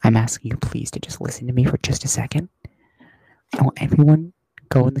 I'm asking you, please, to just listen to me for just a second. I want everyone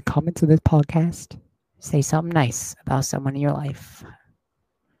go in the comments of this podcast. Say something nice about someone in your life.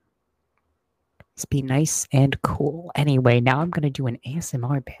 Just be nice and cool. Anyway, now I'm going to do an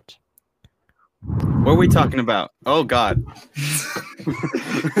ASMR bit. What are we talking about? Oh, God.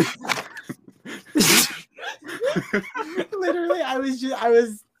 Literally,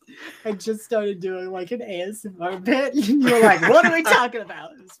 I just started doing like an ASMR bit. And you're like, what are we talking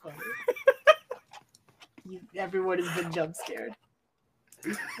about? It's funny. Everyone has been jump scared.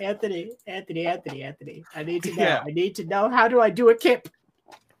 Anthony. I need to know. Yeah. I need to know. How do I do a kip?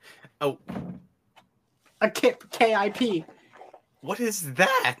 Oh. A kip, K-I-P. What is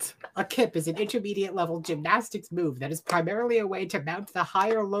that? A kip is an intermediate level gymnastics move that is primarily a way to mount the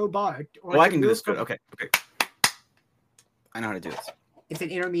high or low bar. Or I can do this. Good. Okay. I know how to do this. It's an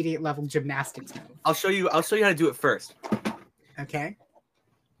intermediate level gymnastics move. I'll show you how to do it first. Okay.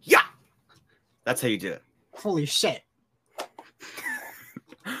 Yeah. That's how you do it. Holy shit.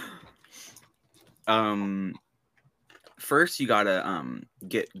 First you gotta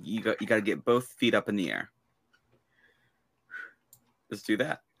get both feet up in the air. Let's do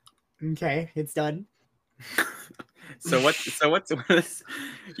that. Okay, it's done. So what's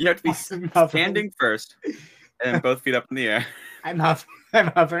you have to be standing first and both feet up in the air. I'm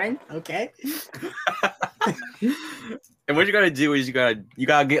hovering. Okay. And what you gotta do is you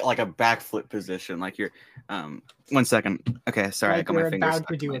gotta get like a backflip position, like you're 1 second. Okay, sorry, Like I got my fingers. about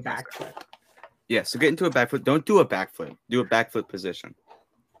to do a backflip. Yeah, so get into a backflip. Don't do a backflip. Do a backflip position.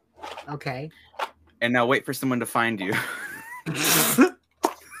 Okay. And now wait for someone to find you.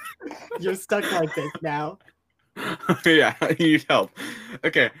 You're stuck like this now. Yeah, you need help.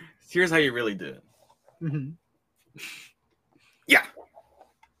 Okay, here's how you really do it. Mm-hmm.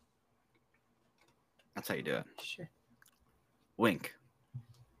 That's how you do it. Sure. Wink.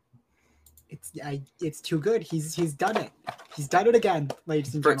 It's too good. He's done it. He's done it again,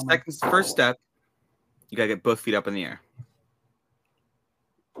 ladies and gentlemen. First step, you gotta get both feet up in the air.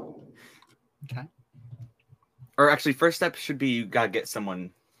 Okay. Or actually, first step should be you gotta get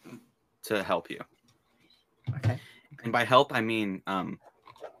someone to help you. Okay. And by help I mean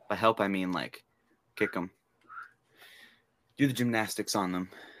like kick them. Do the gymnastics on them.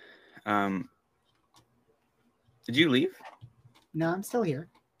 Did you leave? No, I'm still here.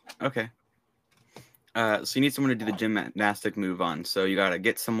 Okay. So you need someone to do the gymnastic move on. So you gotta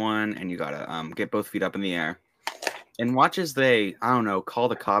get someone, and you gotta get both feet up in the air, and watch as they, I don't know, call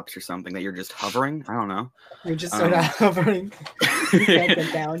the cops or something that you're just hovering. I don't know. You're just sort of hovering. You can't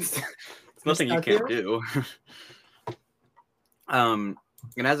get down. It's nothing you can't do. And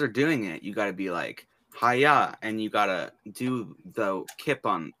as they're doing it, you gotta be like, hiya, and you gotta do the kip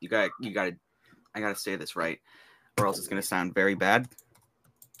on. I gotta say this right, or else it's gonna sound very bad.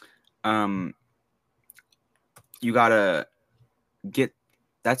 You gotta get.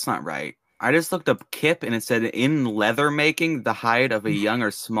 That's not right. I just looked up kip and it said in leather making the hide of a young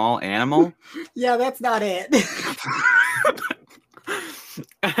or small animal. Yeah, that's not it.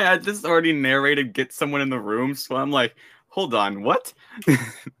 I had just already narrated get someone in the room, so I'm like, hold on, what?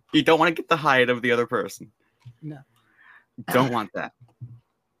 You don't want to get the hide of the other person. No. Don't want that.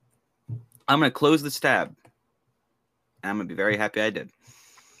 I'm gonna close the stab. I'm gonna be very happy I did.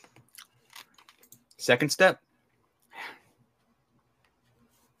 Second step.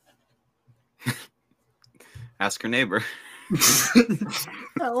 Ask your neighbor.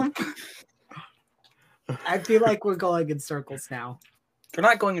 Help. I feel like we're going in circles now. We're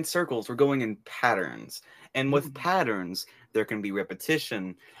not going in circles. We're going in patterns. And with patterns, there can be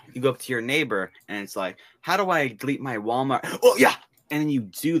repetition. You go up to your neighbor, and it's like, how do I delete my Walmart? Oh, yeah. And then you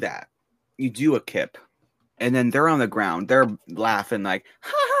do that. You do a kip. And then they're on the ground. They're laughing like,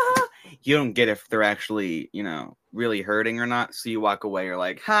 ha, ha, ha. You don't get if they're actually, really hurting or not. So you walk away. You're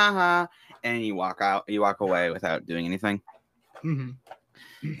like, ha, ha. And you walk out. You walk away without doing anything.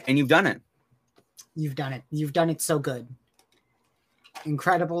 Mm-hmm. And you've done it. You've done it. You've done it so good.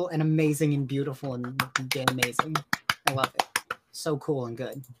 Incredible and amazing and beautiful and amazing. I love it. So cool and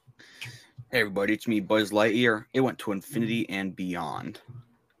good. Hey, everybody. It's me, Buzz Lightyear. It went to infinity and beyond.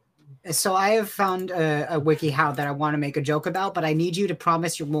 So I have found a WikiHow that I want to make a joke about, but I need you to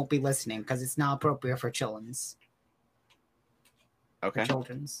promise you won't be listening because it's not appropriate for children's. Okay.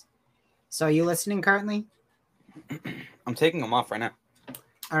 Children's. So are you listening currently? I'm taking them off right now.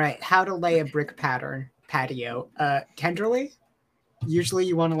 All right. How to lay a brick patio. Tenderly? Usually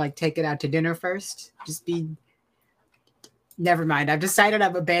you want to take it out to dinner first. Never mind. I've decided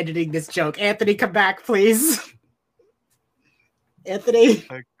I'm abandoning this joke. Anthony, come back, please. Anthony.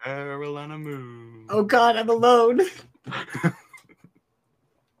 Like Carolina moon. Oh God, I'm alone.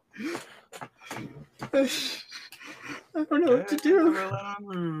 I don't know what to do.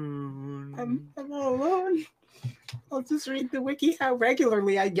 I'm all alone. I'll just read the WikiHow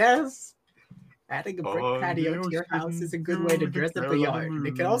regularly, I guess. Adding a brick patio to your house is a good way to dress up a yard.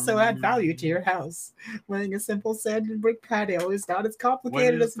 It can also add value to your house. Laying a simple sand and brick patio is not as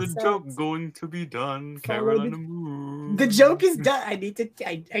complicated as it sounds. When is the joke going to be done, Carolina Moon? The joke is done. I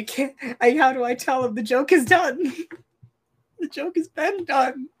can't. How do I tell him the joke is done? The joke has been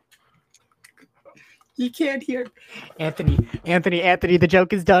done. You can't hear. Anthony, the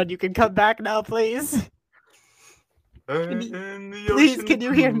joke is done. You can come back now, please. Please, can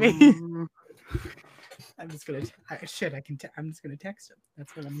you hear me? I'm just gonna. I'm just gonna text him.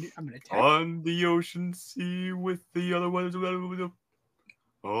 That's what I'm gonna text. On the ocean sea with the other ones. Only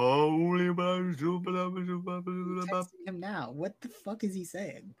Texting him now. What the fuck is he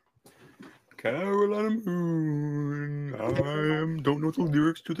saying? Carolina Moon. I don't know the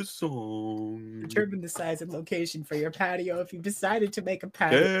lyrics to the song. Determine the size and location for your patio if you've decided to make a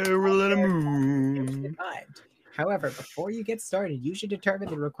patio. Carolina Moon. However, before you get started, you should determine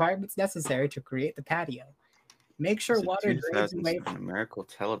the requirements necessary to create the patio. Make sure water drains away from American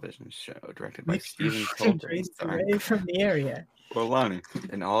television show directed by Make Stephen sure Colbert, drains away from the area. Bolani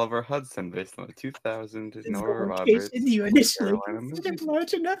and Oliver Hudson, based on the 2000 Is the Nora location Roberts. you initially Carolina considered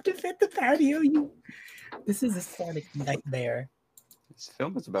large enough to fit the patio? This is a sonic nightmare. This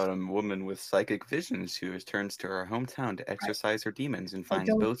film is about a woman with psychic visions who returns to her hometown to exorcise her demons and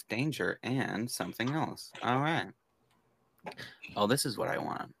finds both danger and something else. All right. Oh, this is what I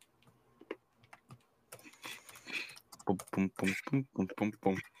want. Boom, boom, boom, boom, boom, boom,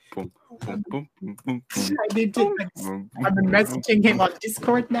 boom, boom, boom, boom, boom, boom. I've been messaging him on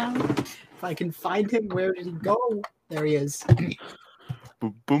Discord now. If I can find him, where did he go? There he is.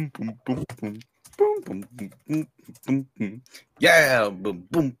 Boom, boom, boom, boom, boom, boom, boom, boom, boom, boom, boom. Yeah, boom,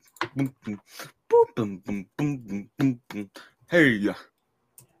 boom, boom, boom, boom, boom, boom, boom, boom, boom, boom. Hey,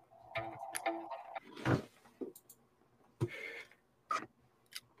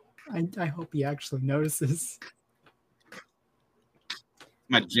 I hope he actually notices.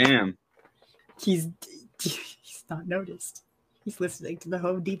 my jam. He's not noticed. He's listening to the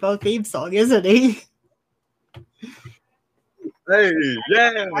Home Depot theme song, isn't he? Hey,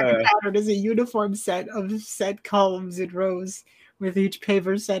 yeah. Pattern is a uniform set of set columns in rows, with each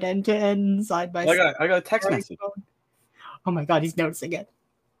paver set end to end, side by side. I got a text message. Oh my god, he's noticing it.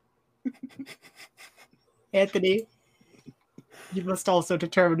 Anthony, you must also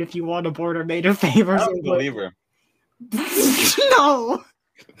determine if you want a border made of favors. I don't believe her. No.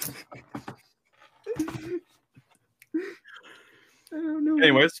 I don't know.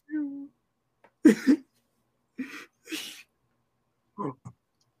 Anyways.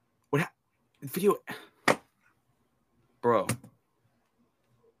 What video? Bro.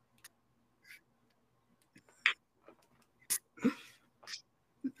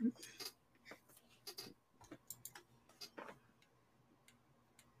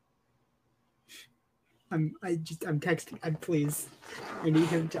 I'm texting. Please. I need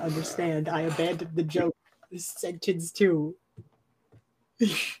him to understand. I abandoned the joke sentence too.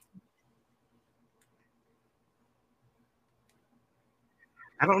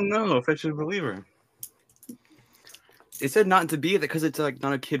 I don't know if I should believe her. It said not to be because it's like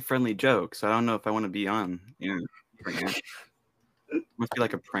not a kid-friendly joke, so I don't know if I want to be on. Must be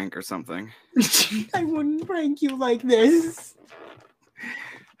like a prank or something. I wouldn't prank you like this.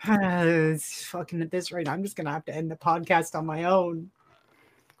 It's fucking at this rate, I'm just gonna have to end the podcast on my own.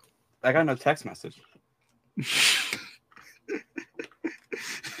 I got no text message.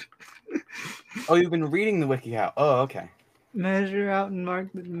 Oh, you've been reading the WikiHow. Oh, okay. Measure out and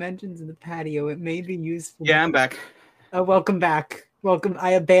mark the dimensions of the patio. It may be useful. Yeah, I'm back. Welcome back. Welcome.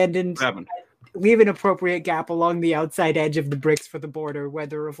 I abandoned. What happened? Leave an appropriate gap along the outside edge of the bricks for the border,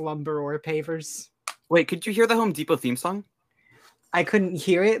 whether of lumber or pavers. Wait, could you hear the Home Depot theme song? I couldn't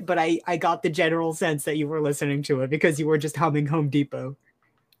hear it, but I got the general sense that you were listening to it because you were just humming Home Depot.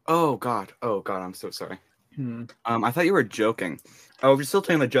 Oh God, I'm so sorry. I thought you were joking. Oh, if you're still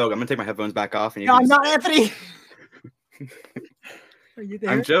telling the joke, I'm gonna take my headphones back off. And no, I'm not, Anthony. Are you there?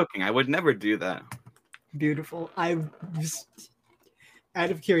 I'm joking. I would never do that. Beautiful. I just,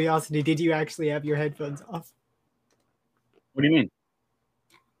 out of curiosity, did you actually have your headphones off? What do you mean?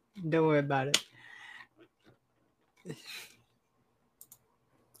 Don't worry about it.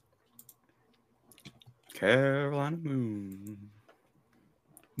 Carolina Moon.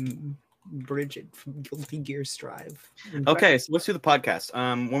 Bridget from Guilty Gear Strive. Okay, so let's do the podcast.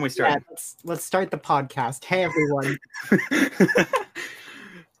 When we start. Yeah, let's start the podcast. Hey everyone.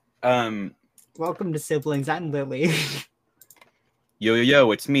 Welcome to Siblings. I'm Lily.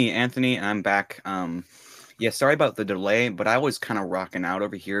 Yo, it's me, Anthony, and I'm back. Yeah, sorry about the delay, but I was kind of rocking out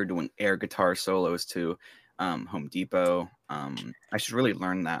over here doing air guitar solos to Home Depot. I should really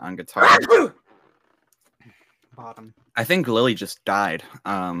learn that on guitar. Bottom. I think Lily just died.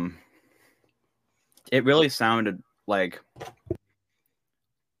 It really sounded like...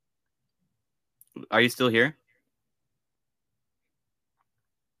 Are you still here?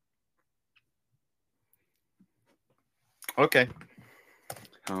 Okay.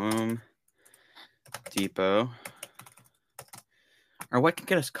 Home Depot. Or what can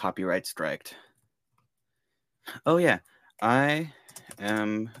get us copyright striked? Oh, yeah. I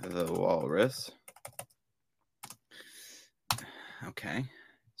am the walrus. Okay.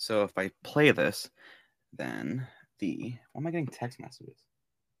 So if I play this, then why am I getting text messages?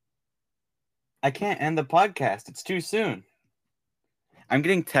 I can't end the podcast. It's too soon. I'm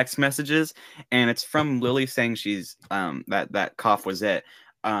getting text messages, and it's from Lily saying she's that cough was it.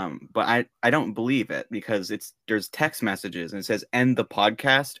 But I don't believe it because there's text messages and it says end the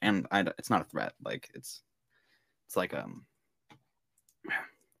podcast, and it's not a threat. Like it's like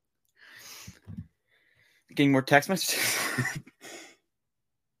getting more text messages.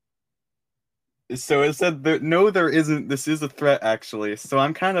 So it said no, there isn't. This is a threat, actually. So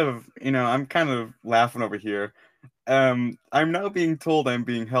I'm kind of laughing over here. I'm now being told I'm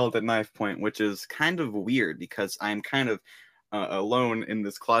being held at knife point, which is kind of weird because I'm kind of alone in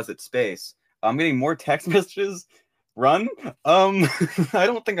this closet space. I'm getting more text messages. Run. I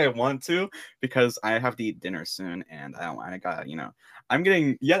don't think I want to because I have to eat dinner soon, and I'm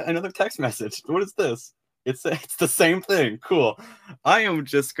getting yet another text message. What is this? It's the same thing. Cool. I am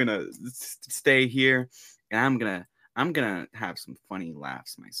just gonna stay here, and I'm gonna have some funny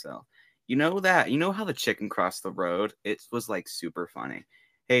laughs myself. You know how the chicken crossed the road? It was like super funny.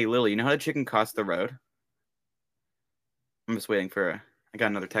 Hey, Lily, you know how the chicken crossed the road? I'm just waiting for I got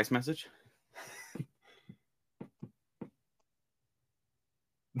another text message.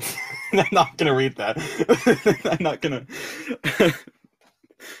 I'm not gonna read that. I'm not gonna.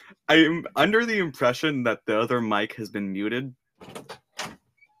 I'm under the impression that the other mic has been muted.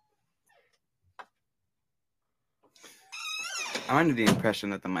 I'm under the impression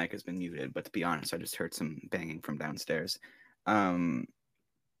that the mic has been muted, but to be honest, I just heard some banging from downstairs.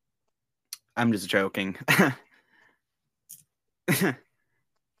 I'm just joking.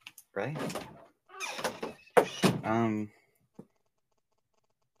 Right?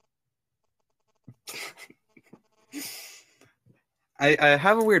 I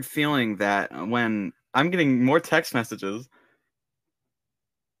have a weird feeling that when I'm getting more text messages,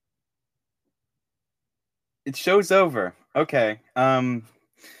 it show's over. Okay. I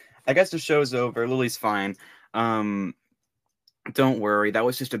guess the show's over. Lily's fine. Don't worry. That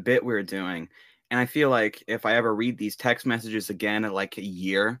was just a bit we were doing. And I feel like if I ever read these text messages again in like a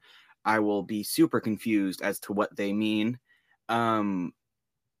year, I will be super confused as to what they mean. So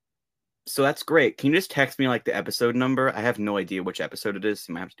that's great. Can you just text me like the episode number? I have no idea which episode it is.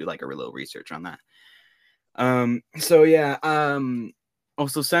 You might have to do like a little research on that. So yeah,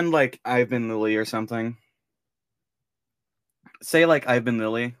 also send like I've been Lily or something. Say like I've been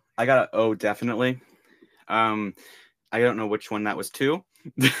Lily. I got a O definitely. I don't know which one that was to.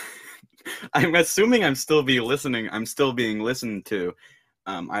 I'm assuming I'm still being listened to,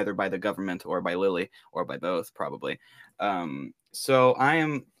 either by the government or by Lily or by both probably. So I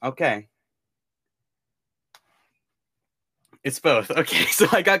am okay. It's both. Okay, so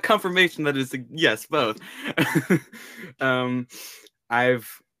I got confirmation that it's yes, both.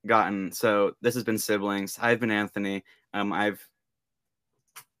 I've gotten so this has been siblings. I've been Anthony. I've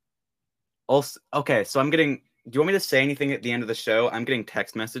also okay. So I'm getting. Do you want me to say anything at the end of the show? I'm getting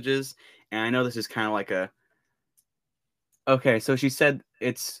text messages, and I know this is kind of like a. Okay, so she said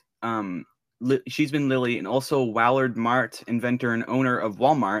it's she's been Lily, and also Wallard Mart, inventor and owner of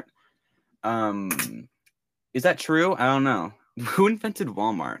Walmart. Is that true? I don't know. Who invented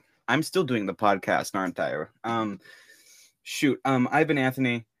Walmart? I'm still doing the podcast, aren't I? Shoot. I've been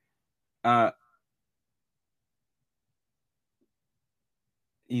Anthony.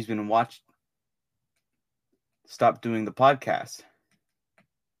 He's been watched. Stop doing the podcast.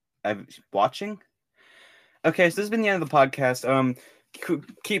 I'm watching. Okay, so this has been the end of the podcast.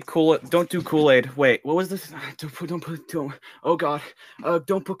 Keep cool. Don't do Kool-Aid. Wait, what was this? Don't. Oh God.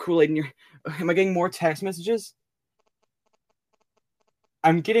 Don't put Kool-Aid in your. Am I getting more text messages?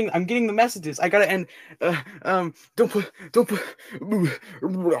 I'm getting the messages. I gotta end. Don't put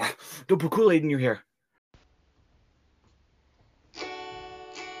Kool-Aid in your hair.